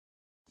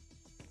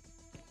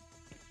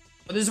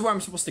Oh, this is where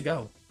I'm supposed to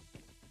go.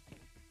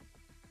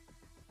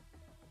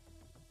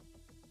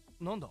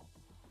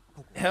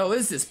 Hell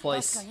is this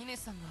place?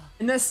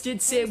 Ines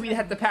did say we'd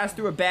have to pass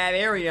through a bad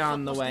area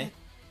on the way.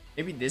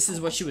 Maybe this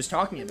is what she was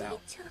talking about.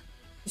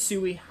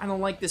 Sui, I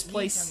don't like this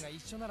place.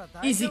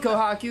 Easy,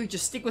 Kohaku,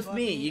 just stick with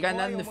me. You got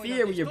nothing to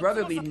fear with your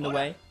brother leading the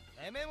way.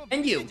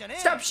 And you,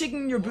 stop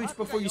shaking your boots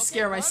before you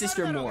scare my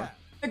sister more.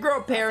 Now grow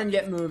a pair and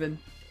get moving.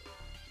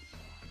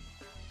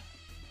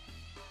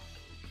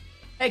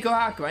 Hey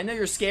Kohaku, I know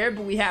you're scared,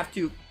 but we have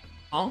to...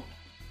 Huh?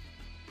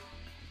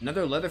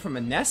 Another letter from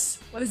Ines?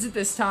 What is it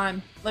this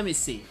time? Let me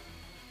see.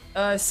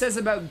 Says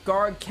about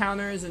guard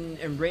counters and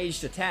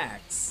enraged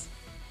attacks.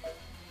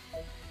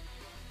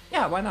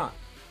 Yeah, why not?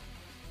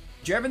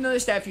 Did you ever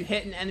notice that if you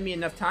hit an enemy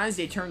enough times,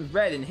 they turn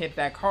red and hit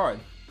back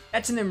hard?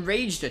 That's an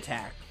enraged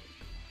attack.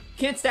 You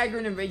can't stagger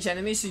an enraged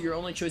enemy, so your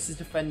only choice is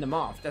to fend them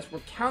off. That's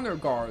where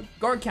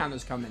guard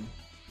counters come in.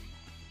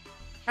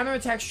 Counter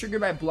attacks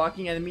triggered by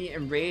blocking enemy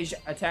enraged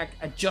attack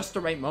at just the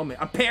right moment.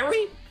 A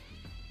parry?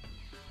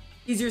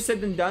 Easier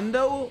said than done,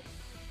 though.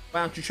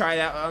 Why don't you try it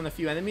out on a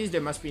few enemies? There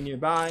must be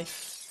nearby.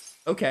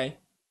 Okay.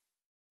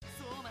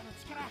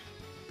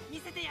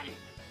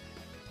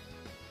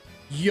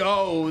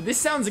 Yo, this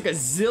sounds like a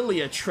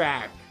Zillia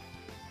track.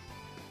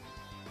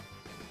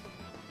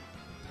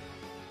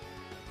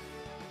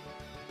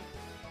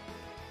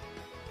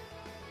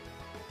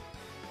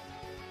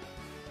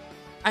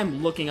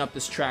 I'm looking up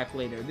this track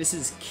later. This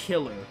is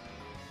killer.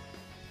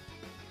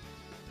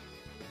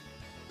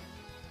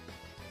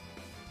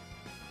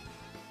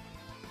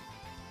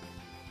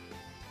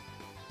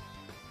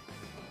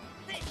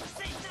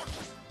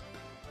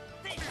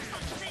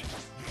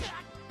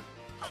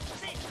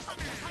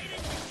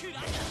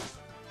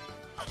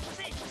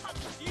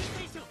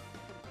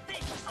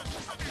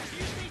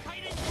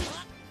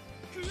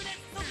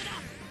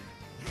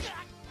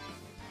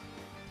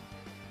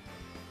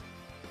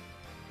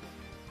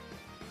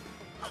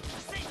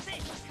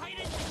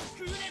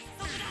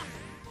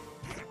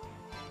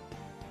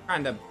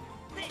 Kind of.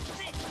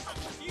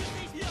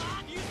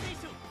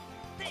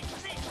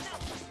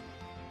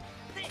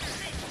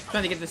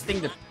 Trying to get this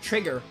thing to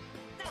trigger.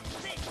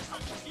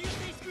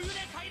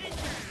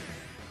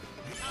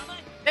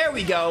 There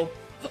we go.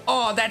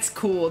 Oh, that's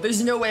cool.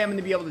 There's no way I'm going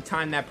to be able to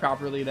time that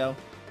properly, though.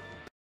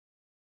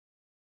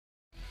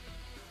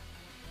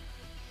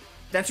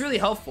 That's really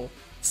helpful.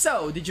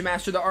 So, did you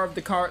master the art of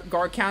the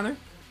guard counter?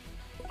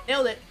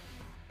 Nailed it.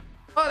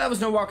 Oh, that was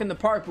no walk in the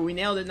park, but we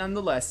nailed it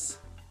nonetheless.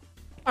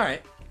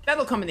 Alright.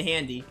 That'll come in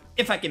handy,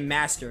 if I can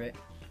master it.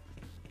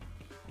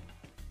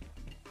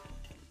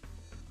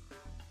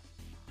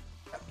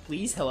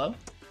 Please, hello?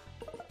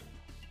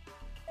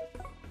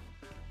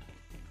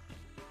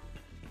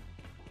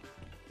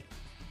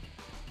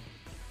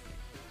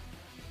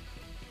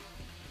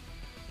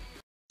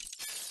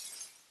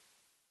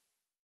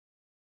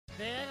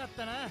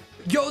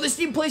 Yo, this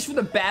theme plays for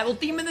the battle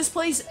theme in this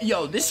place?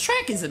 Yo, this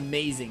track is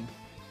amazing.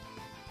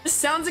 This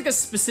sounds like a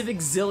specific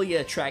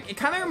Zillia track. It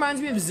kind of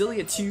reminds me of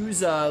Zillia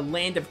 2's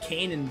Land of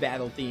Canaan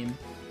battle theme.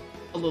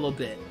 A little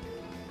bit.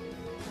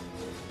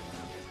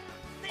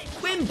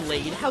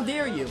 Windblade, how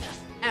dare you?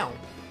 Ow.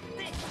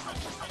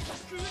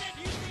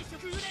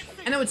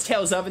 I know it's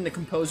Tales of and the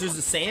composer's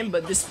the same,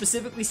 but this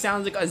specifically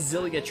sounds like a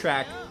Zillia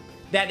track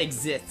that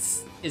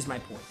exists, is my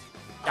point.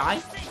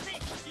 Die?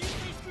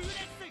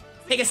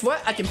 Hey, guess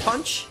what? I can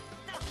punch.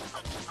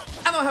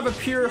 I don't have a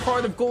pure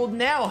heart of gold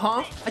now,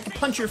 huh? I can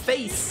punch your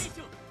face.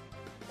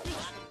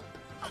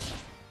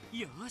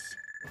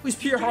 Who's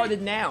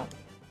pure-hearted now?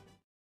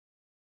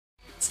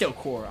 Still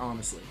core,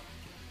 honestly.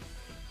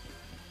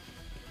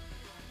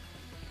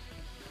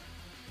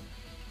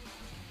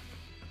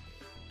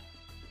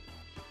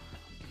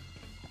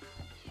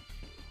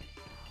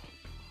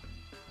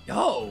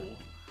 Yo!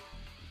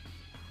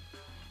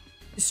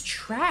 This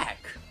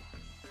track!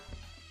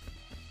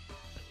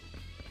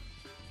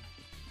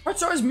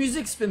 Heartstar's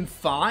music's been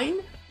fine,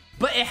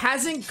 but it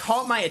hasn't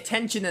caught my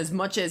attention as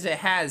much as it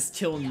has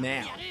till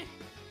now.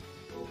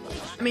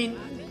 I mean,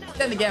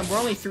 then again, we're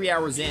only 3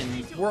 hours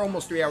in. We're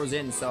almost 3 hours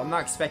in, so I'm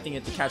not expecting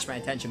it to catch my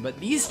attention. But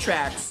these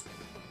tracks,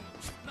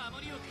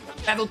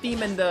 Battle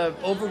theme and the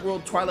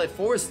Overworld Twilight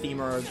Forest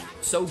theme are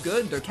so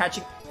good. They're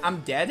catching...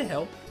 I'm dead,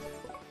 hell.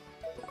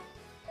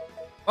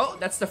 Oh,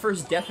 that's the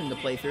first death in the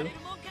playthrough.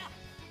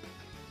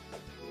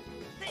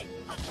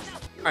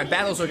 Alright,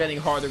 battles are getting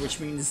harder, which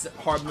means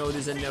hard mode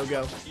is a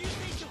no-go.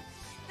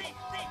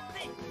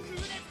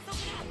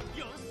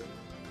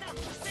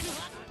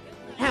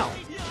 How?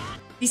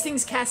 These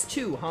things cast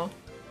too, huh?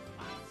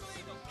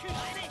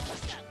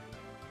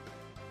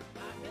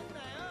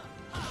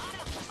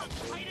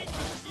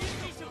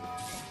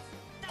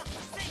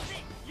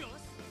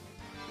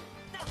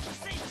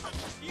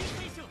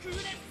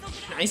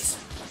 Nice.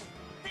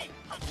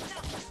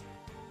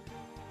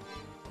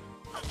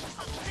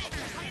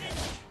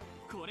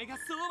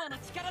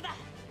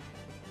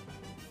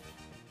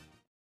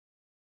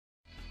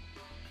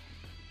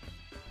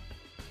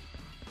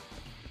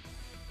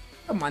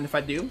 Don't mind if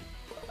I do.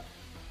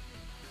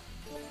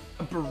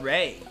 A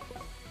beret.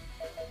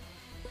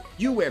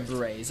 You wear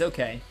berets,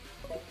 okay.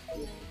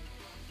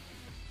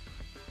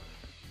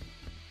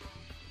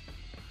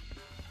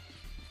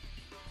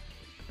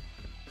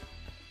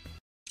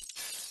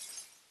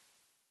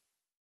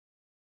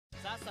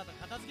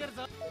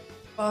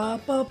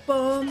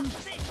 Ba-ba-bum.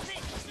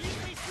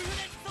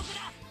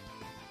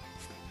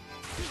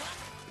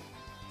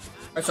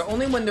 Alright, so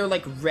only when they're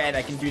like red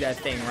I can do that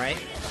thing, right?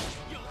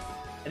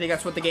 I think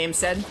that's what the game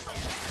said.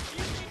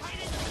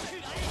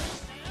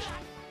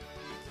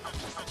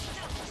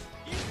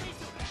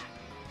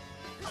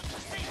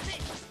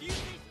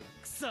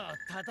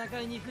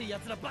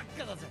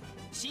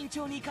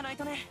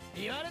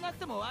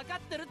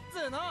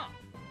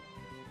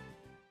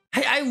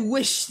 I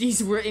wish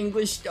these were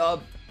English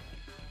dubbed.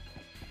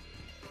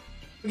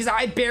 Because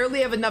I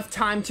barely have enough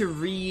time to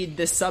read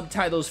the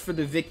subtitles for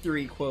the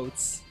victory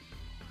quotes.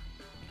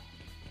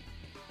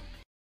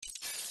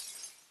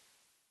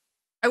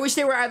 I wish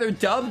they were either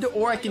dubbed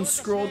or I can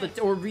scroll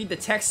or read the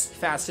text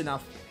fast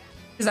enough.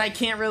 Because I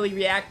can't really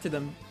react to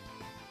them.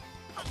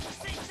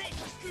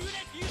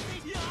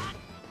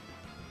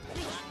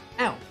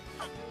 Ow.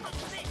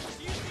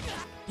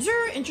 These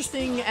are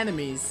interesting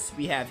enemies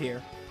we have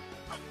here.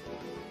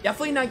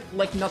 Definitely not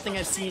like nothing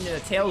I've seen in a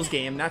Tales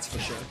game, that's for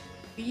sure.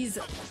 Please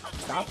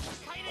stop.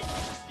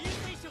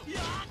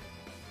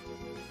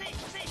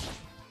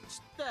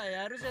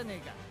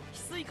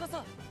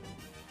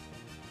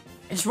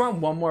 I just want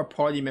one more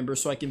party member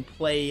so I can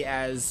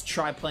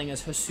try playing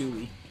as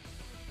Hisui.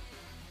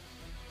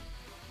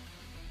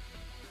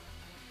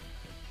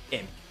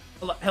 Game.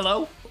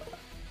 Hello?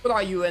 What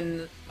are you,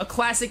 in a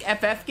classic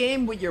FF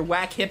game with your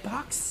whack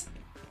hitbox?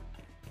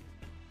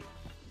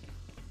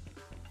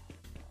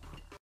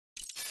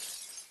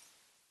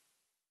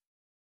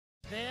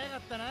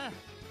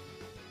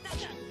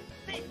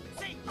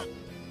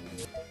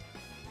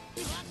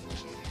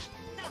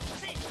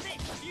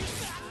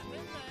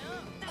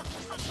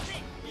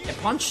 Get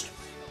punched?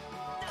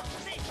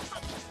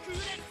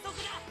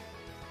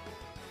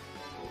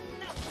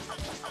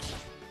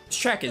 This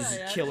track is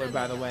killer,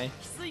 by the way.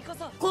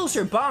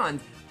 Closer Bond.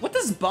 What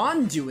does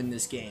Bond do in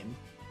this game?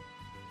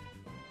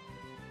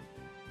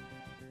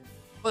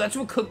 Oh, that's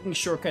what cooking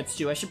shortcuts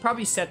do. I should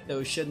probably set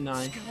those, shouldn't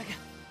I?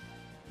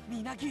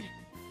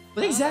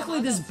 What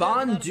exactly does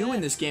Bond do in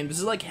this game?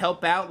 Does it, like,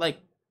 help out, like,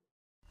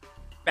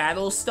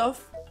 battle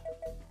stuff?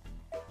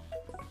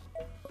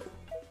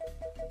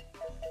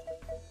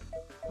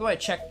 How do I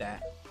check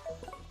that?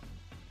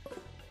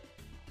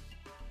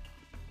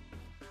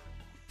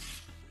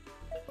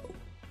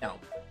 No.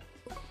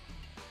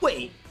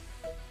 Wait.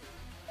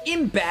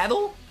 In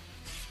battle?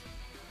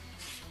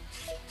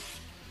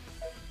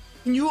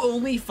 Can you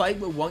only fight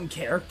with one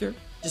character?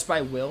 Just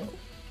by will?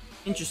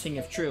 Interesting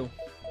if true.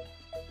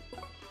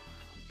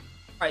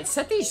 Alright,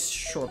 set these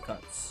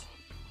shortcuts.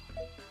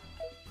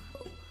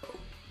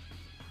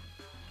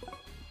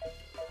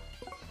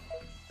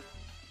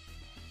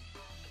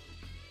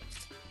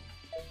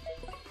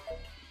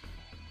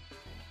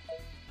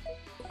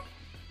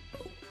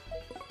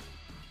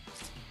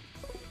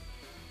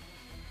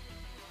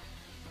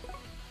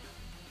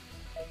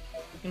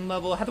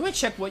 Level. How do I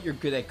check what you're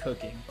good at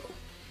cooking?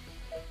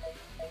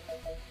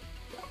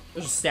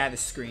 There's a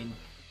status screen.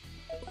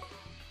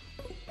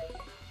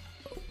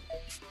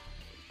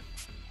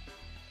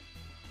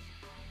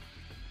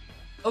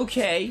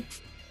 Okay.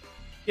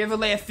 You ever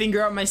lay a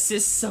finger on my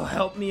sis, so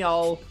help me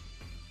all.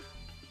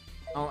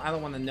 Oh, I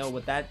don't want to know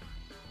what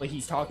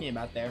he's talking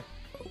about there.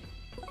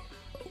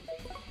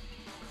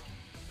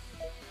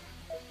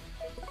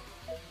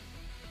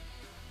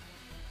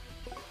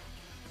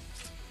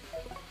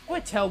 How do I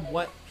tell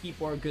what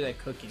people are good at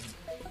cooking?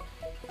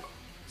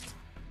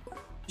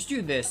 Just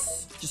do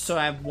this, just so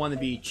I have one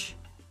of each.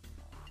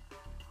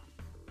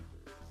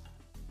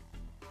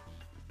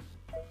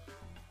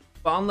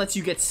 Bond lets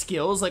you get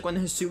skills, like when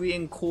Hisui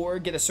and Core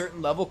get a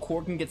certain level,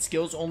 Core can get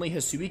skills only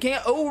Hisui can.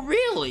 Oh,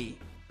 really?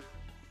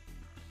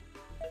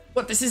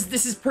 What, this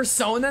is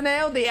Persona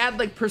now? They add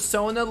like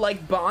Persona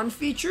like Bond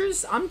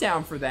features? I'm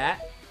down for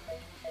that.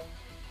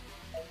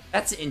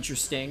 That's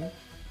interesting.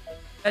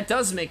 That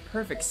does make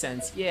perfect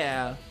sense,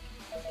 yeah.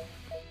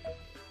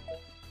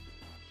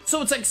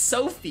 So it's like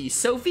Sophie.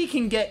 Sophie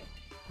can get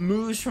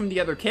moves from the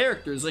other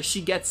characters. Like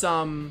she gets,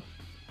 no,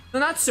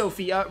 not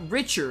Sophie,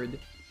 Richard.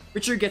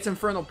 Richard gets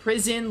Infernal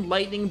Prison,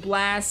 Lightning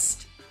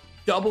Blast,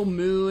 Double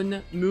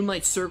Moon,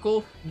 Moonlight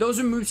Circle. Those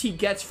are moves he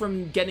gets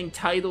from getting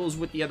titles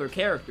with the other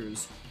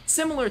characters.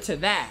 Similar to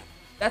that.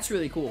 That's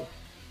really cool.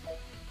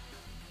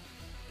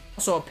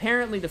 Also,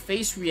 apparently the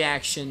face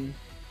reaction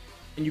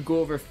when you go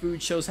over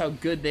food shows how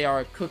good they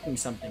are at cooking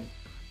something.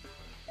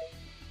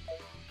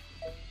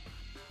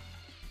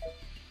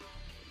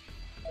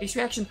 Face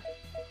reaction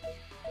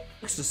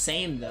looks the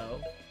same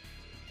though.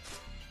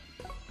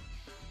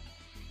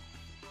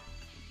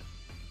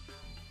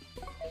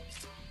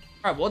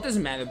 Alright, well it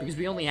doesn't matter because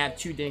we only have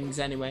 2 dings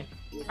anyway.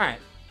 Alright.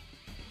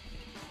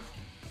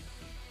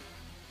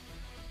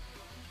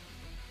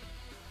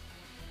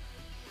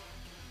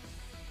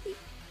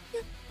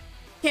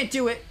 Can't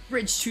do it.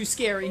 Bridge too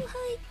scary.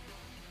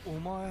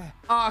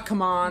 Aw,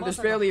 come on, there's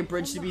barely a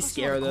bridge to be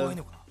scared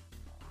of.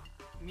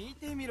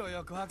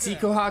 See,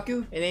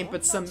 Kohaku? It ain't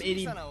but some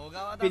itty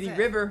bitty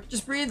river.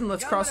 Just breathe and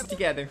let's cross it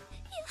together.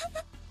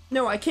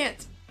 No, I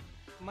can't.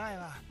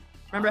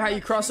 Remember how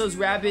you crossed those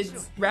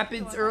rapids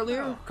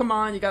earlier? Come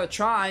on, you gotta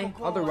try.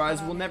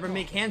 Otherwise, we'll never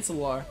make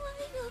Hanselar.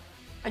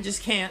 I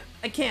just can't.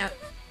 I can't.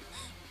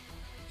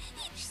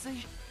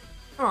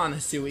 Come on,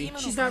 Hisui.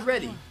 She's not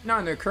ready.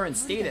 Not in her current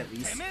state, at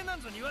least.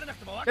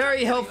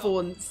 Very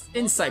helpful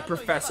insight,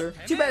 Professor.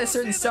 Too bad a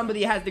certain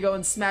somebody had to go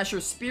and smash her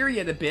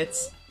Spiria to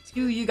bits.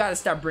 You gotta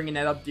stop bringing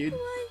that up, dude.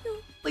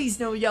 Please,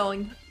 no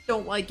yelling.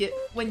 Don't like it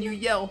when you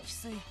yell.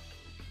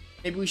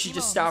 Maybe we should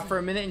just stop for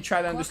a minute and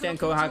try to understand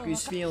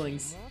Kohaku's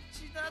feelings.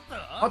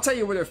 I'll tell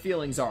you what her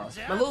feelings are.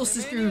 My little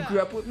sister who grew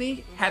up with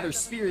me had her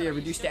Spiria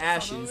reduced to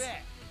ashes,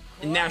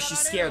 and now she's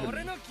scared of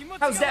me.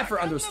 How's that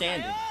for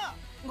understanding?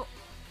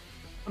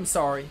 I'm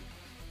sorry.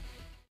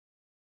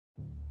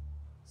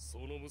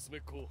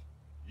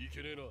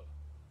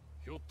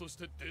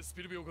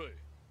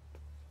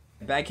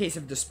 A bad case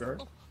of despair.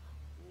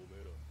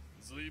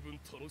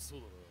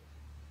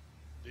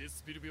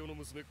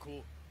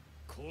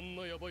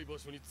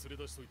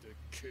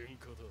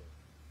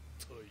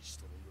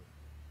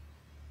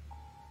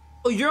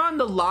 Oh, you're on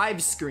the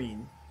live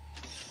screen.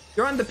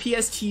 You're on the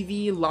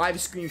PSTV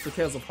live screen for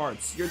Tales of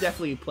Hearts. You're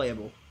definitely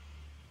playable.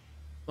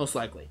 Most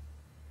likely.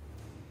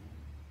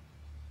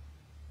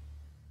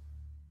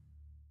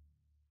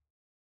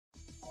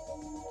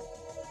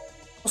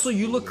 Also,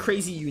 you look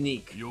crazy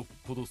unique. You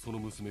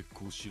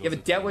have a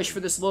death wish for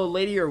this little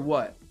lady or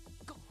what?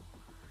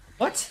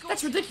 What?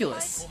 That's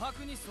ridiculous.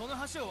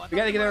 We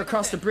gotta get her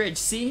across the bridge,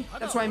 see?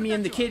 That's why me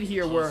and the kid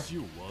here were...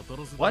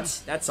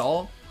 What? That's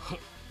all?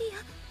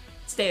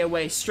 Stay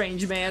away,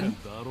 strange man.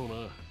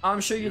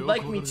 I'm sure you'd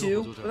like me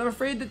to, but I'm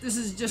afraid that this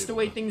is just the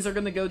way things are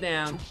gonna go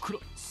down.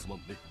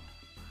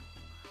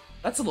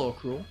 That's a little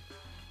cruel.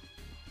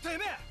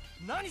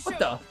 What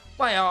the?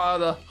 Why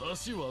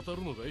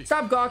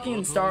Stop gawking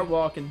and start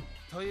walking.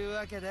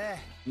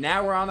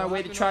 Now we're on our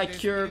way to try to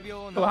cure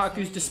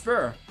Kohaku's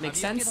despair. Make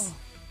sense?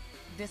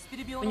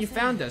 When you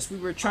found us, we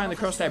were trying to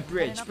cross that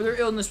bridge, but her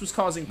illness was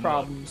causing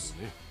problems.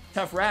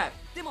 Tough rat.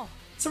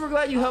 So we're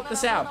glad you helped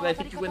us out, but I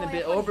think you went a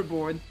bit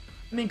overboard.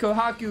 I mean, poor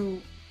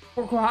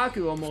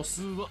Kohaku almost.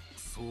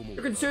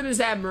 Your concern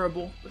is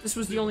admirable, but this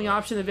was the only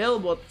option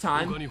available at the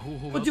time.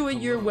 We'll do it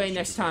your way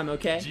next time,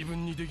 okay? You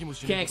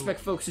can't expect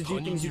folks to do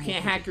things you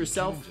can't hack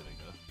yourself.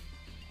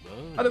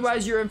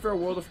 Otherwise, you're in for a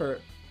world of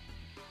hurt.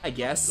 I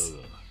guess.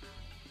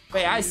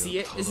 Wait, I see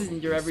it. This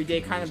isn't your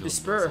everyday kind of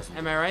despair,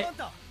 am I right?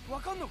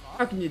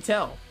 How can you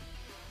tell?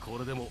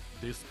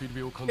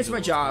 It's my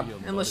job,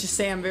 and let's just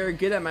say I'm very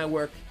good at my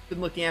work.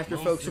 Been looking after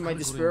folks with my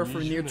despair for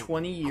near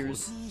 20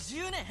 years.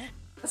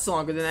 That's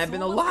longer than I've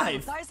been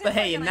alive. But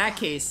hey, in that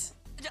case...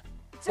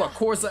 What,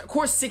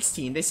 course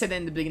 16? They said it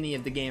in the beginning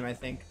of the game, I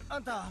think.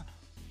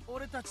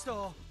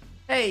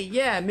 Hey,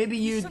 yeah, maybe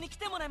you'd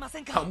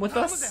come with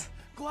us?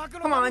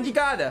 Come on, you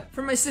gotta,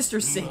 for my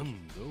sister's sake.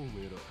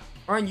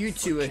 Aren't you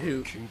two a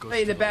hoot?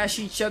 Ready to bash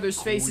each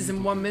other's faces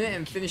in 1 minute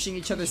and finishing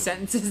each other's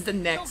sentences the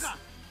next?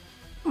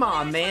 Come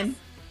on, man.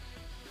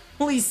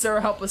 Please, sir,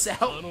 help us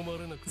out.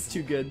 It's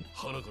too good.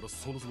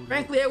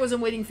 Frankly, I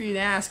wasn't waiting for you to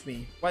ask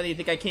me. Why do you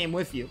think I came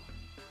with you?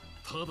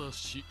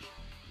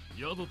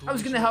 I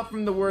was gonna help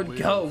from the word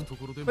go,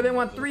 but I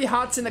want 3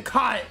 hots in a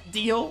cot.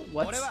 Deal?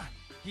 What?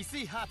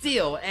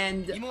 Deal.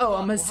 And oh,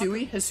 I'm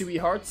Hisui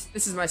Hearts.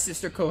 This is my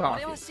sister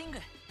Kohaku.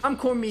 I'm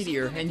Core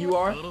Meteor, and you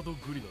are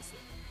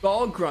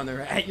Gall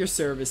Grunner at your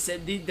service.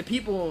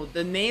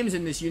 The names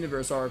in this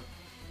universe are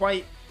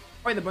quite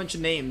a bunch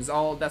of names.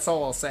 That's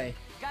all I'll say.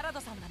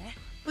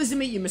 Pleased to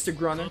meet you, Mr.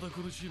 Grunner.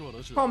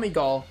 Call me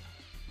Gall.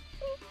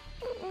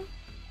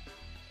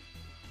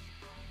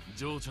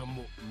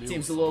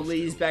 Seems the little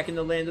lady's back in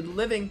the land of the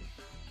living.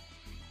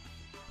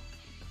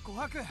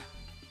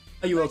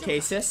 Are you okay,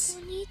 sis?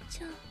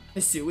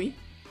 Hisui?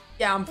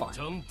 Yeah, I'm fine.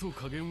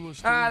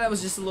 That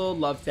was just a little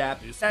love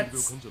tap.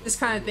 This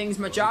kind of thing's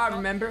my job,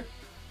 remember?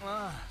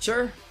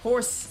 Sure, of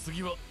course.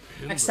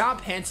 Next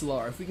stop,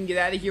 Hanselar. If we can get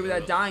out of here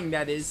without dying,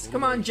 that is.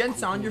 Come on,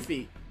 gents, on your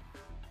feet.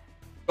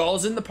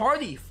 Gall's in the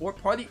party.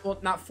 Well,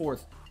 not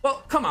fourth.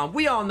 Well, come on.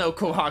 We all know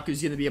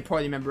Kohaku's gonna be a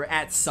party member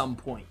at some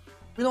point.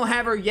 We don't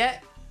have her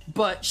yet,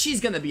 but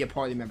she's gonna be a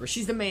party member.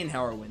 She's the main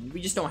heroine.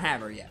 We just don't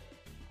have her yet.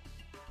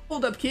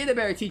 Hold up, kid. I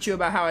better teach you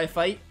about how I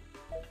fight.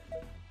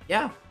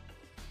 Yeah.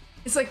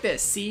 It's like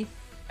this, see?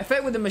 I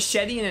fight with a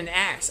machete and an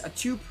axe. A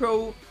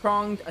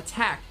 2-pronged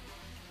attack,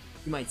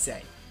 you might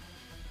say.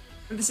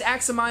 If this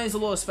axe of mine is a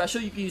little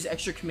special, you can use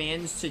extra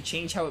commands to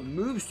change how it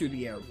moves through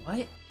the air.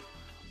 What?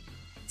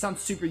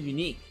 Sounds super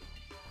unique.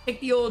 Take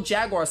the old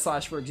Jaguar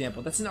Slash, for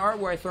example. That's an art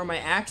where I throw my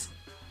axe,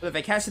 but if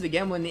I cast it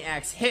again when the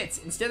axe hits,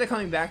 instead of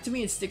coming back to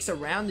me, it sticks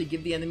around to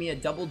give the enemy a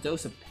double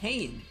dose of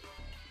pain.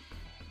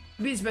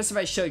 Maybe it's best if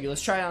I show you.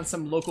 Let's try it on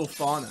some local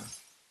fauna.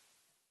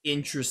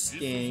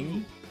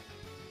 Interesting.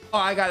 Oh,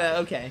 I gotta,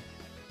 okay.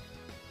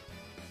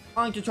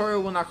 Following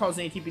tutorial will not cause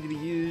any TP to be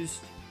used.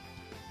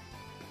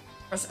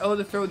 Press O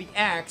to throw the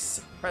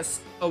axe.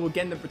 Press O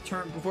again to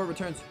return before it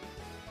returns.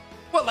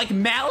 What, like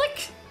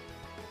Malik?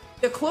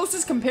 The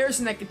closest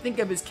comparison I could think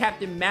of is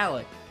Captain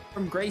Malik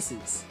from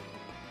Graces.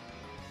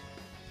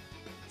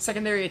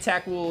 Secondary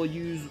attack will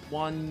use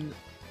one.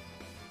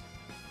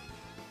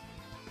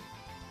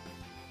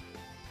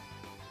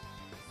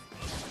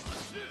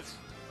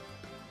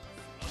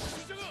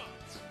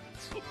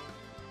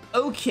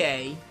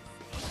 Okay.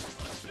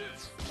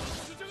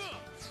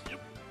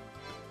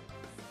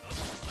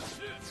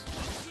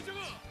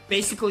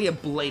 Basically a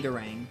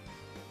Bladerang.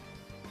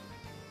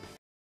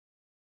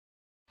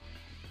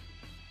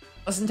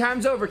 Lesson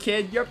time's over,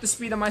 kid. You're up to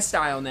speed on my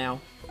style now.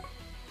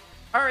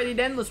 Alrighty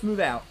then, let's move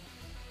out.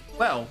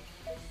 Well,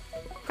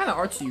 what kind of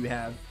arts do you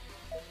have?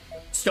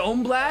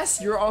 Stone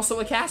Blast? You're also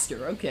a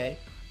caster. Okay.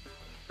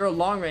 You're a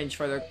long-range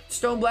fighter.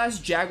 Stone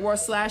Blast, Jaguar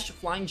Slash,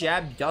 Flying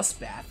Jab,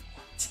 Dust Bath.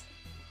 What?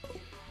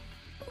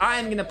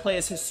 I'm gonna play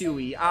as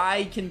Hisui.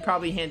 I can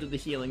probably handle the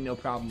healing, no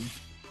problem.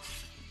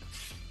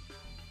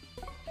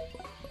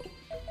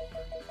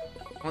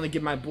 I want to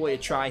give my boy a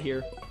try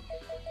here.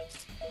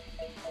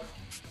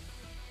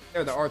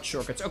 There are the art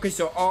shortcuts. Okay,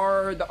 so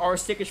are the R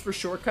stickers for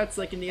shortcuts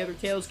like in the other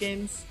Tales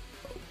games?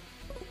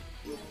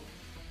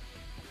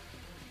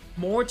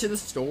 More to the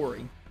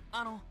story.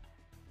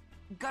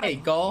 Hey,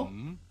 Gull.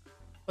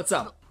 What's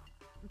up?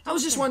 I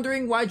was just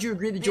wondering, why'd you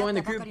agree to join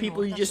the group of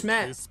people you just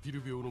met?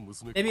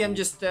 Maybe I'm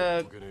just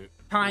a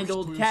kind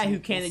old cat who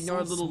can't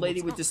ignore a little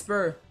lady with the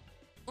spur.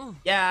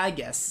 Yeah, I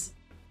guess.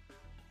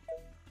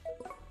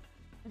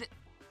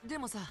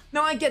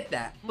 No, I get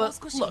that, but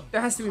look,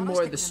 there has to be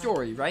more of the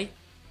story, right?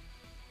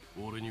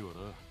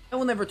 I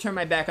will never turn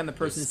my back on the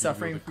person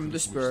suffering from the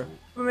spur,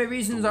 but my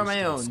reasons are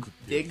my own.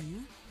 Dig?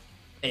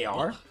 They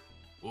are?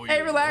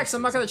 Hey, relax,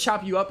 I'm not gonna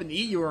chop you up and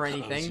eat you or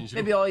anything.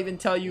 Maybe I'll even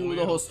tell you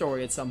the whole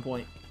story at some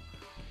point.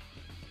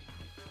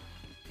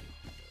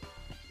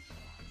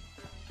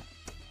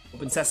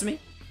 Open sesame?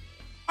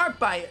 Art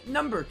by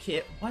number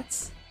kit.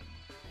 What?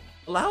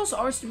 Allows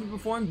arts to be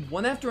performed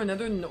one after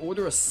another in the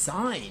order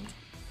assigned.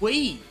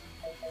 Wait.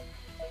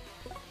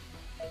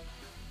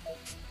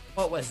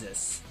 What was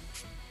this?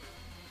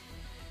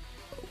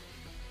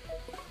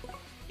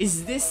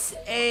 Is this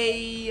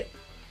a...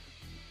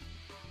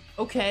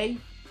 Okay.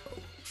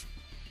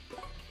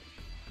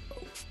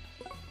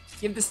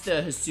 Give this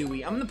to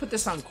Hisui. I'm gonna put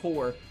this on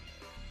core.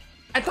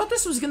 I thought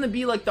this was gonna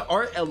be like the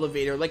art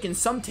elevator. Like in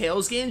some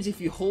Tales games, if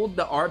you hold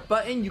the art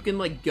button, you can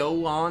like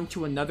go on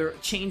to another,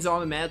 change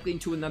automatically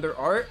into another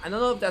art. I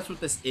don't know if that's what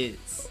this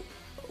is.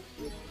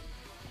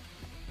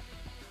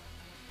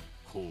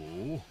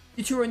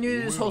 You two are new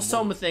to this whole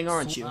Soma thing,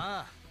 aren't you?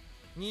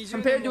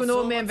 Compared to an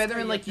old man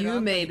veteran like you,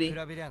 maybe.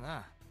 Hell,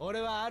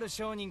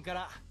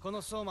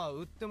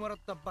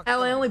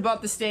 I only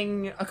bought this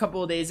thing a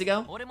couple of days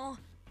ago.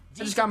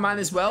 I just got mine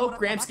as well.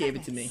 Gramps gave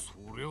it to me.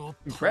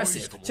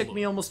 Impressive. It took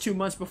me almost 2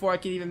 months before I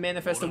could even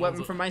manifest a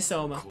weapon from my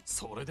Soma.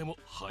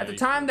 At the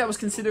time, that was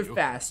considered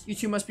fast. You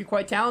two must be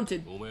quite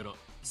talented. You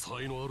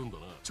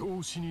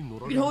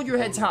can hold your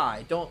heads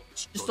high.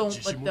 Just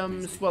don't let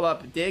them swell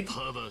up, dig?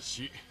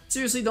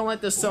 Seriously, don't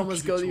let the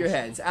Somas go to your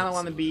heads. I don't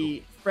want to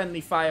be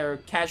friendly fire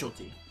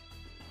casualty.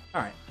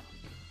 Alright.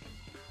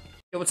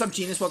 Yo, what's up,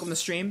 Genus? Welcome to the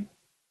stream.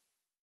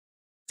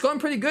 It's going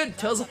pretty good.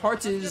 Tales of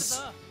Hearts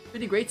is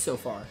pretty great so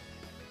far.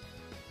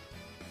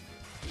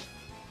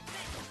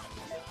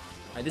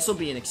 Alright, this will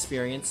be an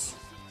experience.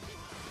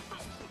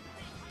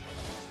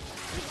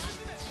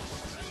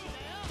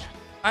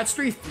 That's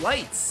 3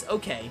 flights.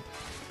 Okay.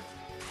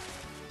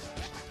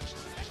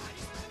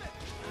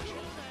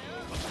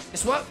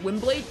 Guess what?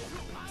 Windblade?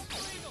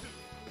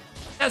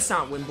 That's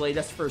not Windblade,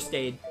 that's first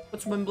aid.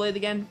 What's Windblade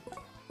again?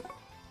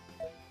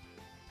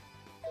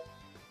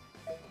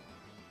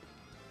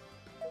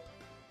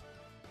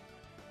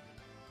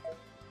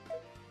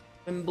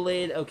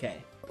 Windblade,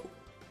 okay.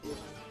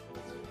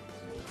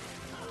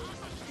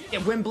 Yeah,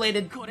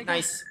 Windbladed.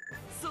 Nice.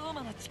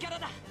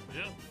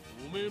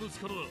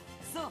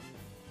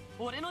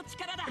 You're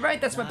right,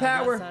 that's my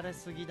power.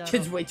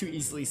 Kid's way too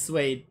easily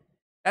swayed.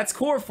 That's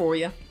core for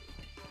you.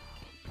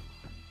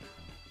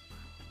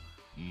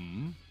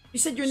 You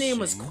said your name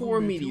was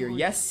Core Meteor,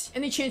 yes?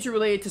 Any chance you're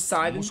related to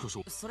Sidon?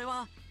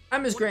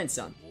 I'm his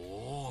grandson.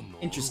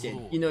 Interested.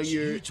 You know,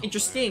 you're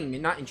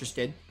interesting, not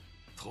interested.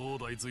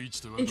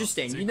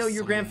 Interesting. You know,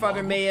 your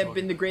grandfather may have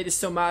been the greatest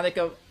somatic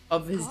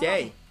of his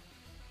day.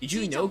 Did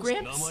you know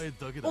Gramps?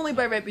 Only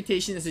by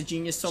reputation as a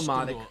genius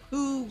somatic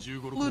who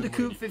flew the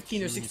coop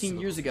 15 or 16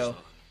 years ago.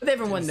 But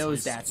everyone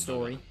knows that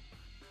story.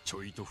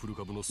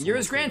 You're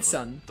his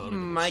grandson.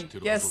 I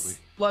guess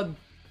blood...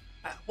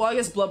 Well, I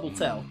guess blood will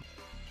tell.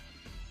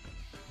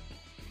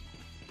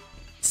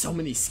 So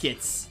many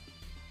skits.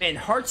 Man,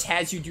 Hearts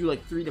has you do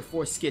like 3 to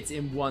 4 skits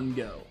in one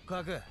go.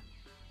 You're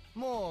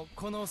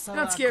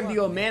not scared of the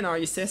old man, are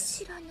you,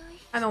 sis?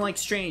 I don't like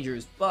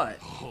strangers, but...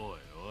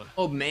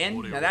 Old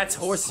man? Now that's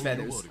horse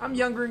feathers. I'm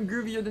younger and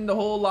groovier than the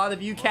whole lot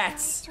of you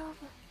cats.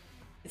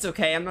 It's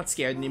okay, I'm not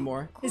scared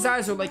anymore. His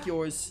eyes are like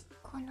yours.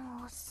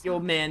 The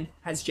old man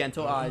has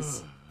gentle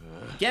eyes.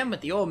 Again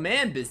with the old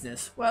man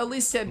business. Well, at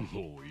least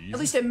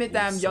admit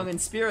that I'm young in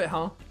spirit,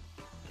 huh?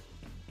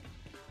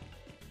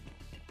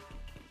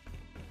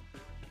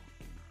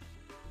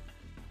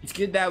 It's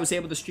good that I was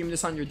able to stream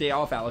this on your day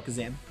off,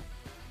 Alakazam.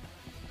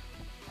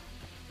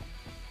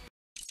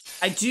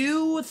 I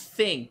do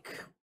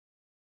think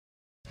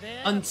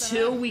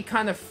until we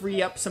kind of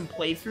free up some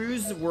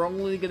playthroughs, we're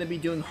only going to be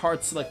doing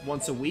Hearts like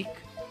once a week.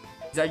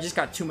 Because I just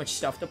got too much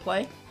stuff to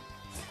play.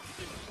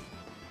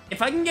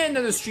 If I can get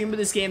another stream of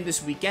this game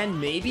this weekend,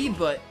 maybe,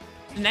 but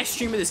the next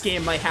stream of this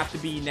game might have to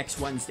be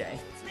next Wednesday.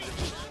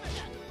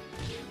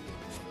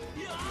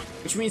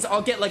 Which means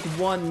I'll get like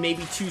 1,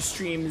 maybe 2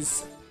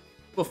 streams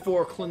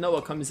before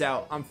Klonoa comes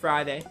out on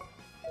Friday.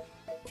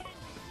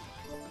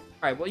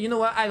 Alright, well, you know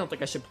what? I don't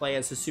think I should play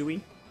as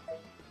Hisui.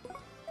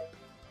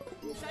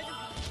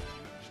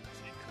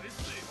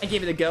 I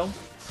gave it a go.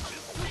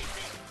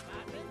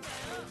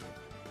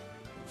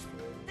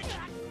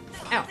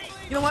 Ow.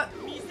 You know what?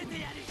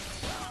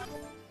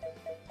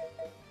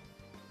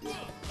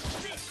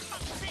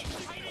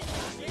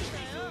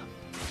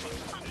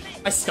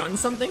 I stunned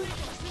something?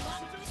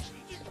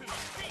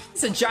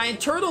 It's a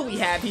giant turtle we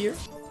have here.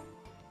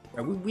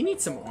 Right, we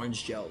need some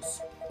orange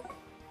gels.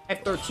 I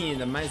have 13 of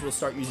them. Might as well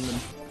start using them.